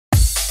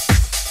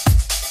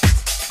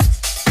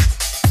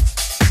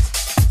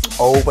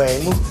old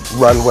way,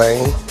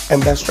 runway,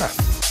 and best dress.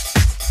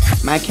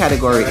 My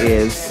category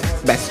is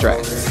best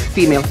dress,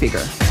 female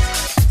figure.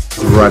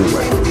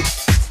 Runway.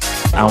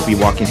 I'll be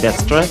walking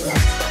best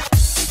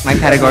dress. My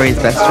category is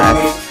best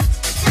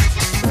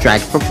dress.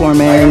 Drag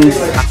performance.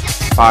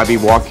 I'll be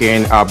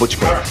walking butch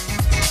queen.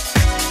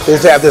 They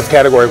used to have this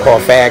category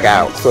called fag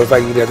out. So it's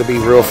like you have to be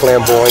real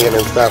flamboyant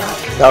and stuff.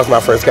 That was my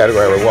first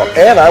category I walked.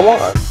 And I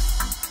won.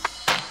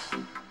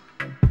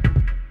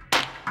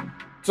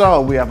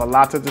 So we have a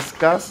lot to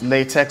discuss.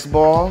 Latex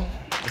Ball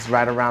is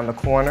right around the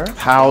corner.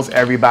 How's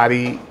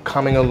everybody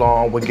coming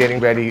along with getting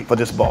ready for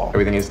this ball?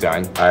 Everything is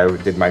done. I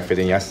did my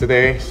fitting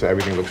yesterday, so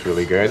everything looks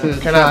really good.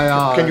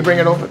 Can you bring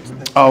it over?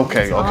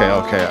 Okay,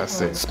 I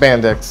see.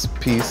 Spandex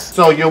piece.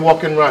 So you're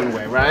walking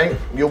runway, right?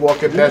 You're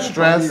walking best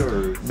dress,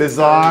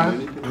 bizarre,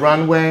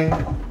 runway,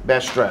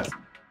 best dress.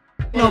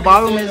 You know,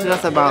 ballroom is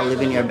just about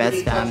living your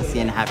best fantasy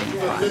and having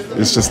fun.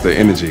 It's just the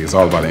energy. It's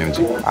all about the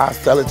energy. I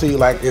tell it to you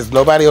like there's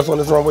nobody else on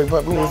this runway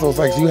but me. So it's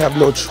like you have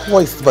no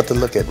choice but to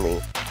look at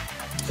me.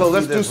 So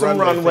let's do some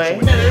runway.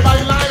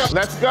 Everybody line up.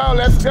 Let's go,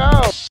 let's go.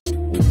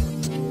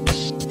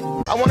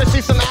 I want to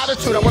see some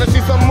attitude. I want to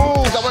see some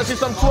moves. I want to see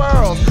some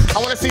twirls. I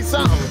want to see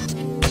something.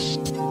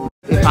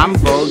 If I'm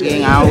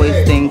voguing, I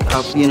always think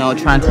of, you know,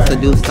 trying to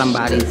seduce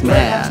somebody's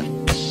man.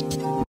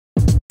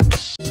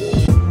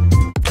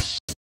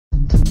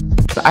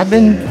 I've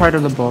been part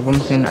of the ballroom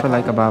scene for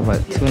like about,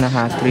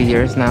 2.5, 3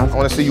 years now. I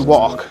want to see you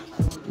walk.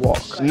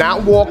 Walk.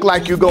 Not walk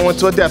like you're going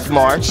to a death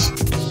march.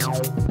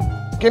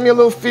 Give me a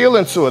little feel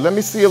into it. Let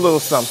me see a little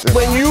something.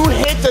 When you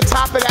hit the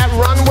top of that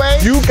runway,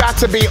 you got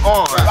to be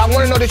on. I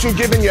want to know that you're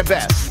giving your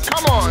best.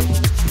 Come on.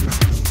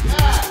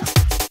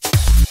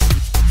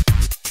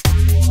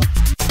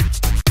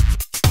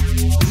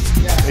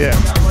 Yeah.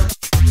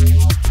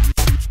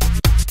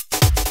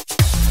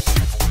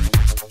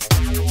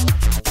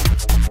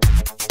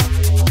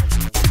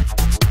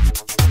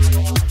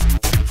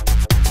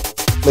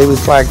 Maybe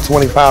it's like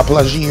 25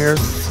 plus years.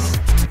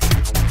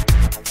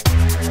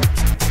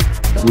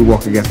 We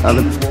walk against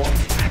other people,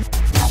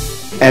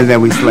 and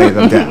then we slay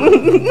them down.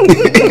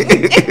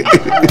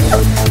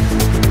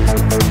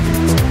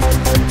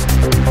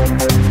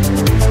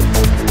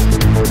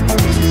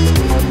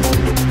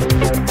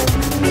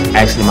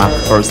 Actually, my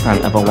first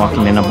time ever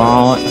walking in a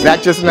ball.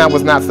 That just now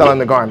was not selling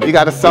the garment. You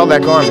got to sell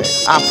that garment.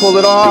 I pull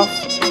it off,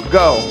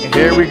 go.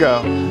 Here we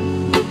go.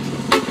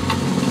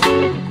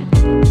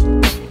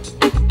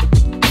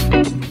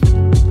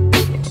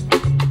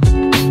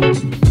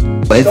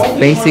 It's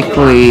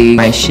basically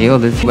my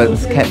shield. It's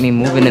what's kept me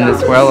moving in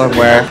this world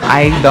where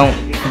I don't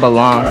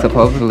belong,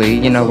 supposedly,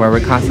 you know, where we're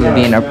constantly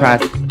being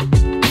oppressed.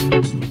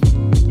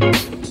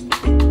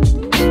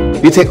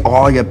 You take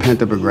all your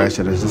pent-up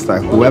aggression, it's just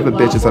like whoever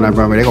bitches on that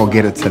runway, they're gonna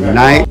get it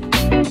tonight.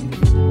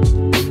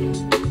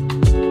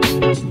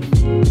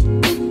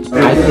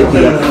 I could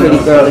be a pretty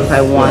girl if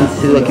I want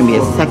to. I can be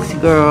a sexy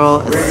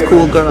girl, a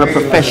school girl, a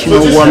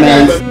professional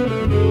woman.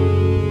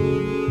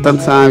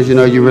 Sometimes, you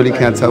know, you really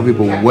can't tell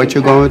people what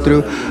you're going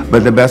through,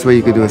 but the best way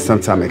you can do is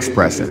sometimes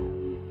express it.